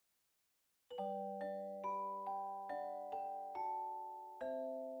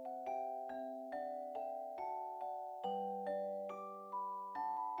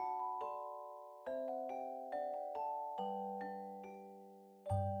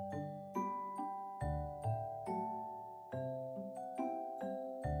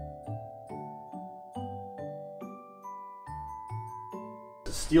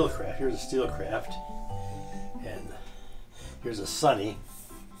Steelcraft. Here's a Steelcraft, and here's a Sunny.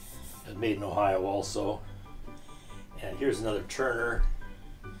 It's made in Ohio also. And here's another Turner,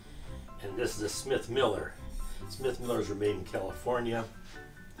 and this is a Smith Miller. Smith Millers were made in California.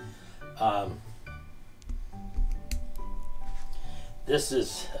 This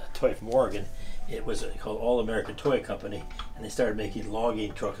is a toy from Oregon. It was called All American Toy Company, and they started making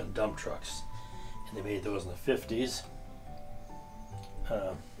logging trucks and dump trucks, and they made those in the 50s.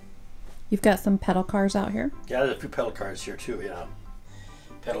 You've got some pedal cars out here? Yeah, there's a few pedal cars here too, yeah.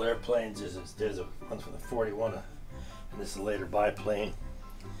 Pedal airplanes, there's a one from the 41, and this is a later biplane.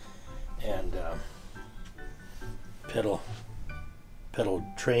 And pedal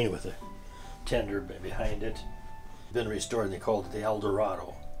train with a tender behind it. Been restored, and they called it the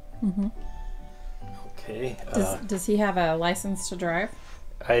Eldorado. Mm-hmm. Okay. Does he have a license to drive?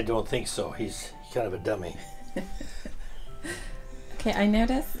 I don't think so. He's kind of a dummy. Okay, I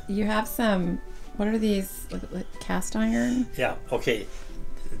notice you have some, what are these, like cast iron? Yeah, okay.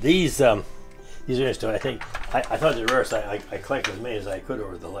 These are interesting. I think, I thought they were rare, so I collected as many as I could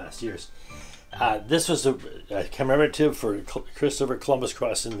over the last years. This was a commemorative for Christopher Columbus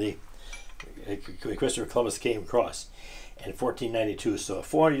crossing Christopher Columbus came across in 1492. So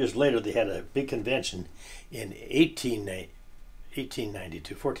 400 years later, they had a big convention in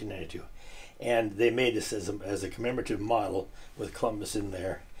 1492. And they made this as a commemorative model with Columbus in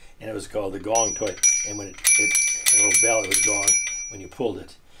there, and it was called the gong toy. And when the little bell, it was gong when you pulled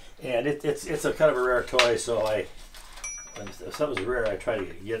it. And it's a kind of a rare toy. So when something's rare, I try to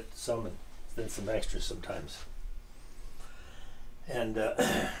get some and then some extras sometimes. And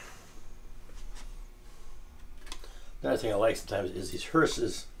another thing I like sometimes is these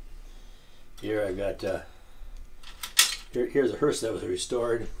hearses. Here I've got here's a hearse that was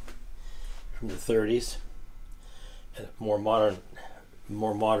restored from the 30s, and a more modern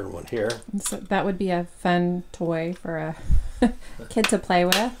one here. So that would be a fun toy for a kid to play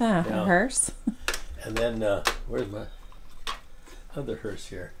with, yeah. A hearse. And then where's my other hearse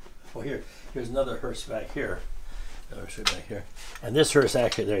here? Oh, here's another hearse back here. Another hearse back here. And this hearse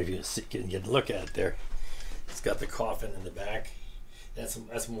actually, there, if you can get a look at it there, it's got the coffin in the back. That's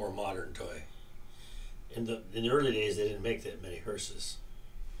a more modern toy. In the early days, they didn't make that many hearses.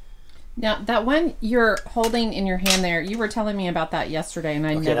 Now, that one you're holding in your hand there, you were telling me about that yesterday, and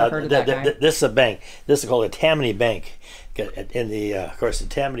I never heard of that guy. This is a bank. This is called a Tammany Bank. And of course, the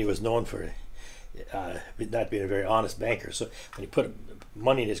Tammany was known for not being a very honest banker. So when he put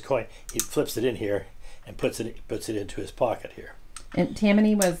money in his coin, he flips it in here and puts it into his pocket here. And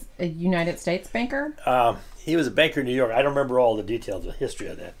Tammany was a United States banker? He was a banker in New York. I don't remember all the details of the history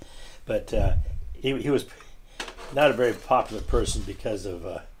of that, but he was not a very popular person because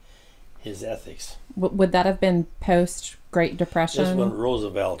of his ethics. Would that have been post Great Depression? This is when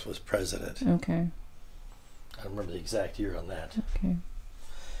Roosevelt was president. Okay. I don't remember the exact year on that. Okay.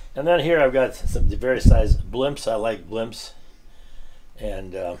 And then here I've got some various size blimps. I like blimps,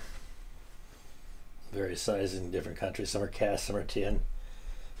 and various sizes in different countries. Some are cast, some are tin,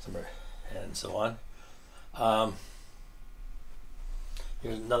 and so on.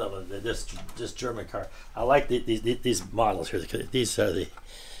 Here's another one. This German car. I like these models here. These are the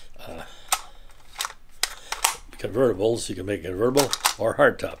convertibles. You can make a convertible or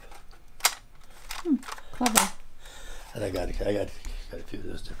hardtop. Clever. And I got a few of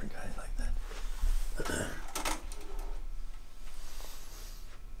those different guys like that.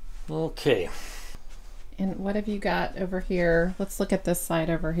 Okay. And what have you got over here? Let's look at this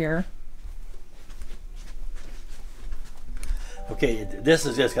side over here. Okay, this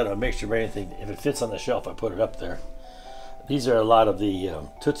is just kind of a mixture of anything. If it fits on the shelf, I put it up there. These are a lot of the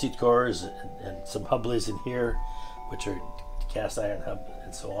Tootsie cores and some Hubleys in here, which are cast iron hub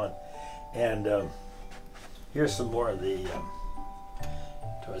and so on. And here's some more of the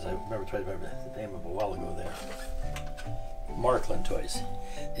toys. I remember trying to remember the name of a while ago there. Marklin toys.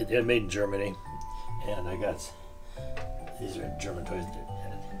 They're made in Germany, and I got these are German toys.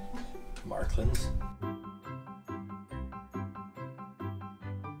 Marklins.